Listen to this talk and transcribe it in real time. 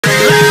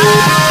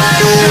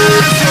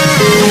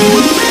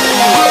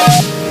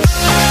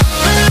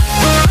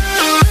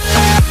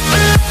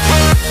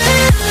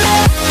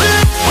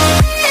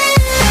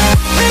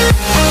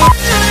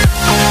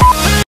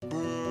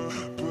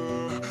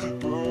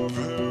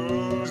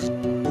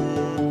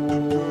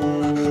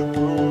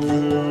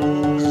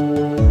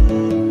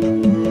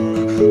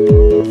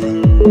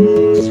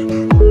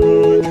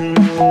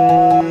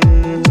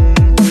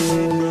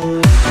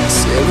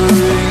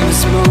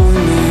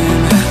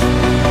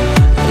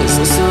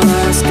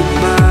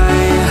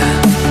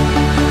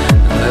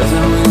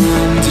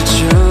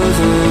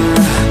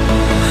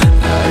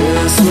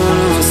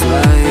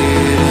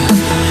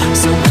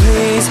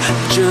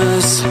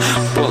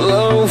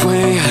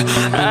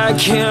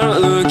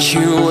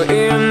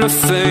my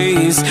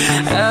face.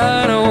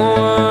 I don't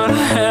wanna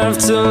have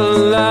to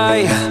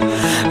lie.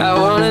 I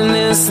wanted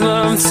this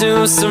love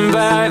to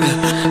survive.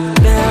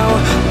 Now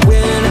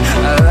when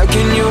I look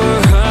in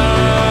your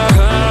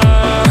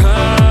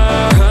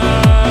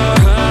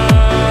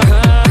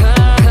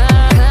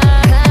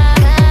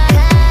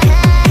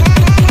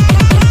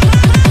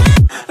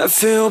I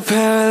feel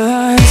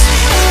paralyzed.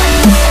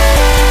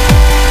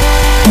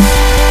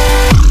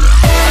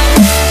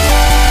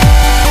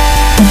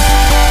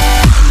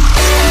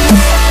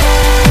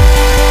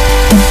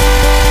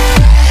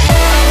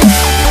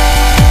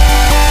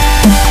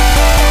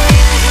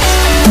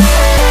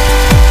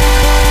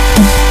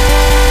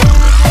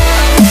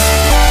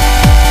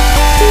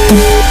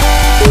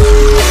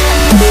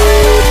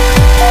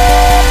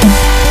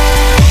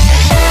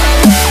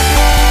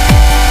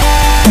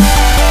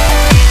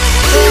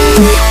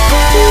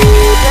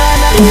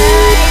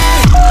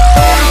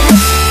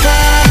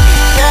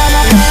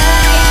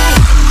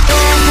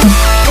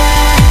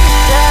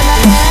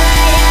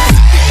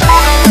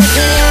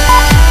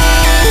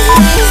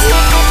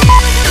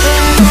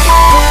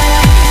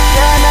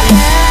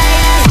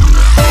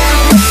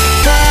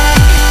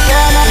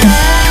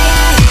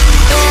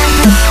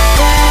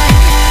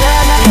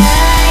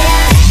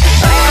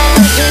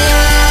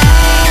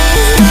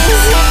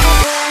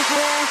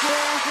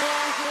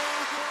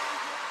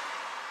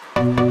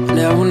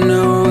 Now I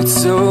know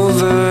it's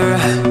over.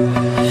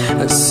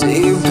 I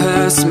see you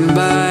passing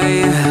by,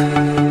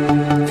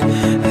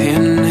 hand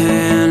in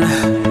hand.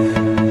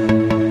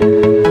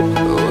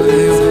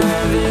 We've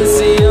been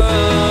so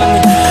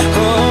young.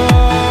 Oh,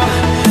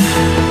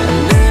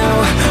 now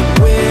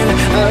when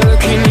I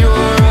look in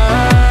your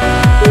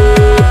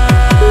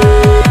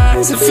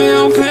eyes, I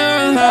feel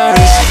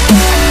paralyzed.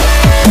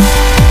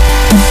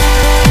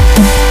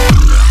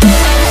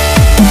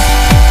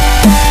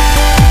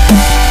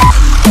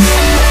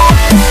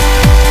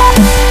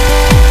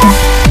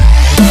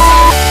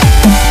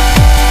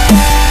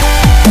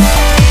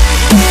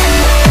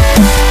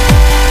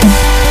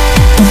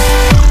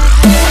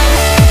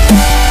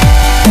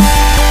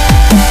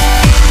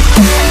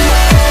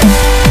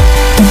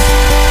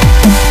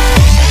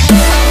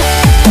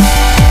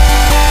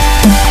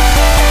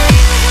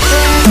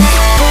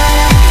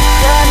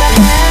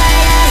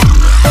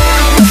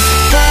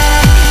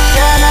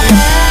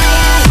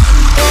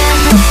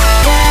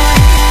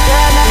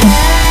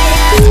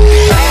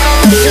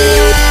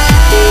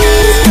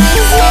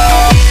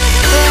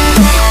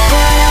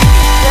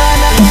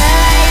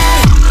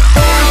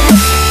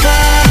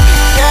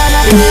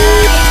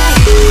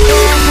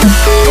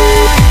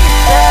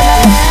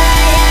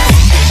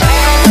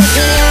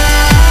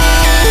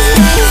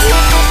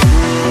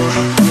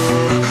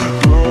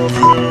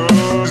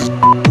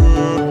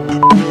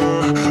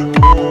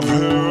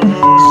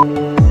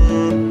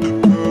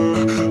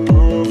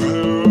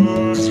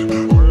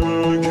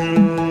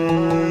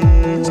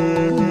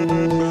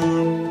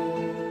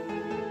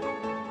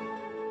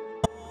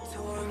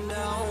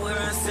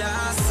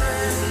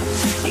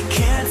 You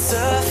can't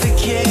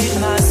suffocate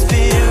my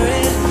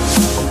spirit,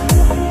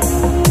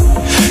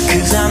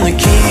 'cause I'm the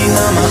king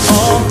on my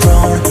own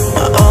throne,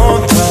 my own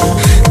throne.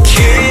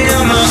 King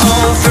on my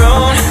own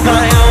throne,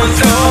 my own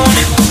throne.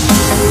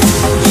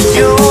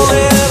 You'll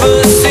never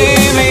see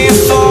me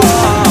fall,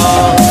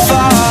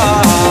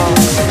 fall.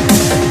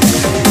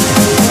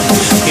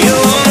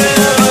 You'll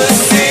never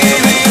see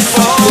me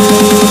fall.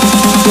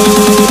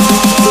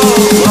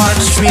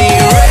 Watch me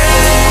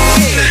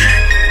reign,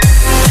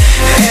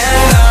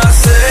 and I'll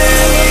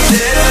slay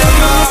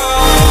them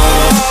all.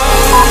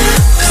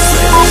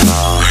 Slay them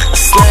all,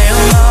 slay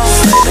them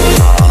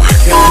all.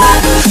 You'll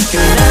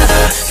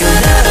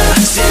never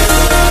see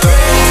me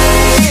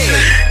reign,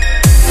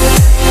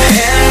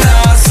 and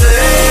I'll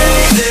slay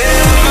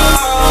them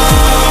all.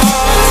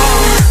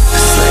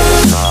 Slay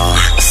them all,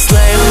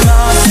 slay them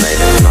all, slay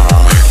them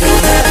all.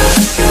 You'll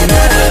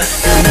never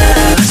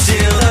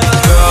steal the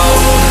throne.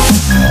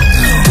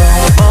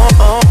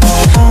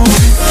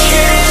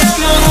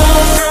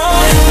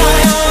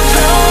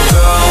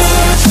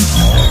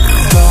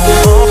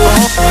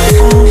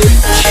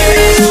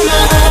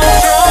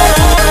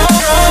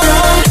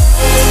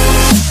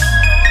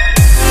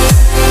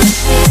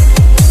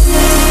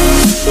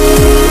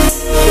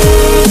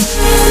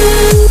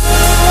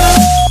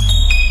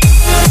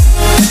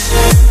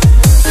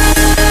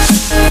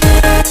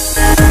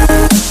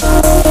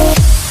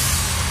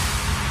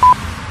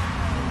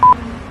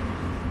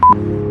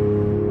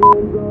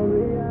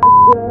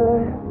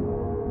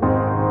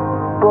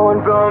 Born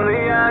from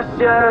the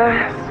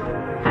ashes,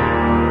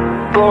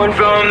 born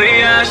from the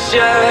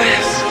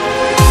ashes,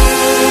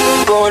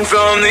 born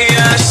from the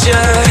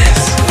ashes,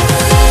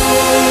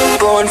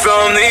 born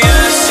from the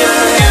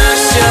ashes,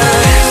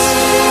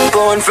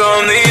 born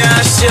from the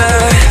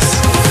ashes,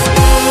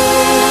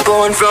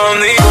 born from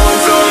the.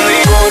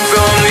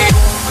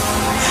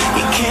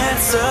 You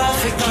can't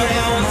suffocate.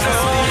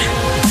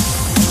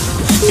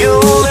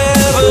 You'll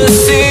never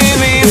see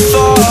me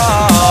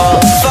fall,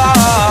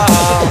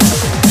 fall.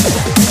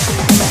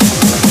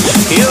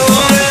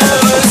 You'll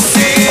never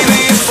see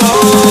me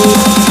fall.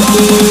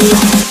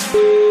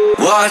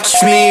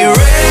 Watch me rain,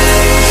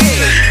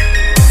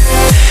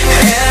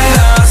 and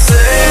I'll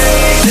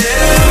slay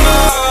them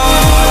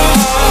all.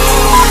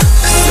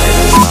 Slay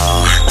them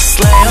all,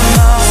 slay them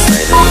all,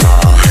 slay them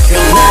all.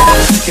 You'll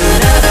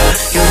never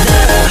steal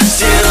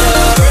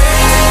the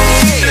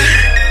rain,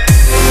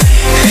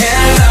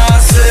 and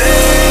I'll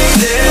slay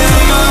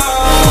them all.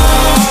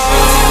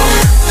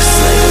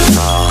 Slay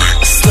them all,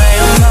 slay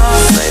them all,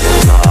 slay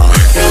them all.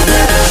 You'll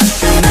never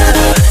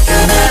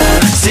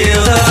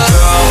steal the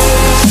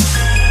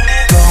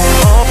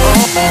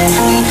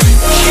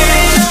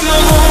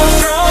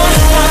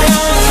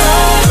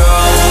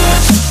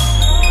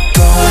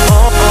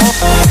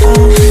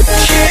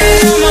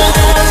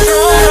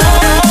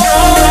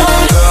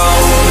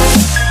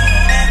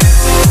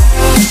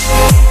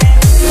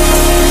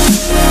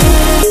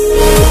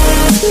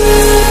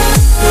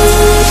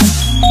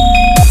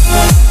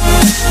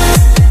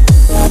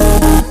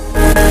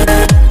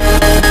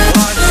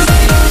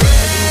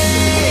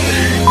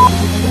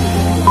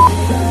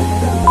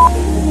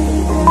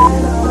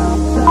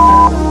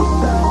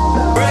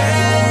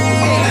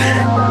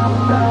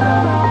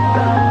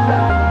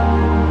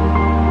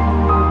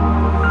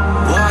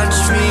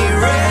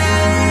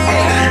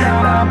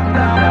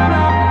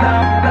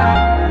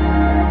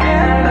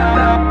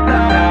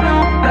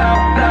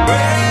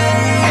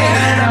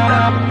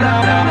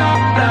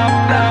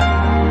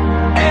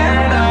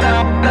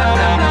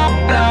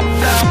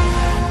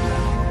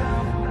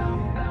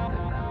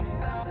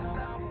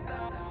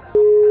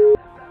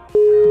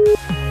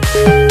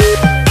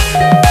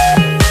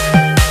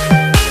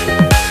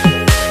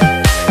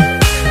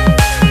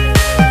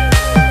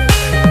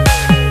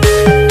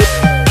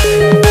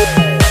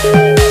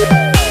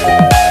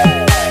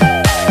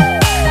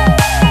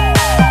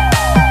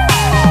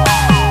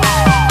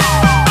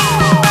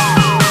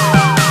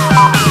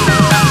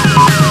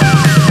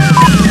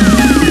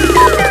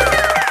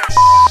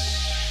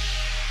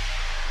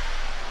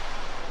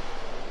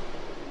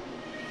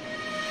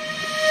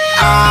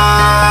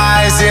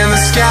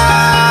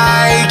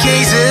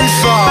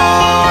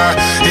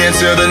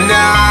into the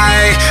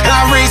night.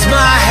 I raise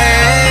my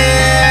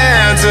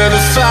hand to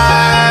the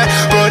fire,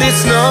 but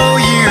it's no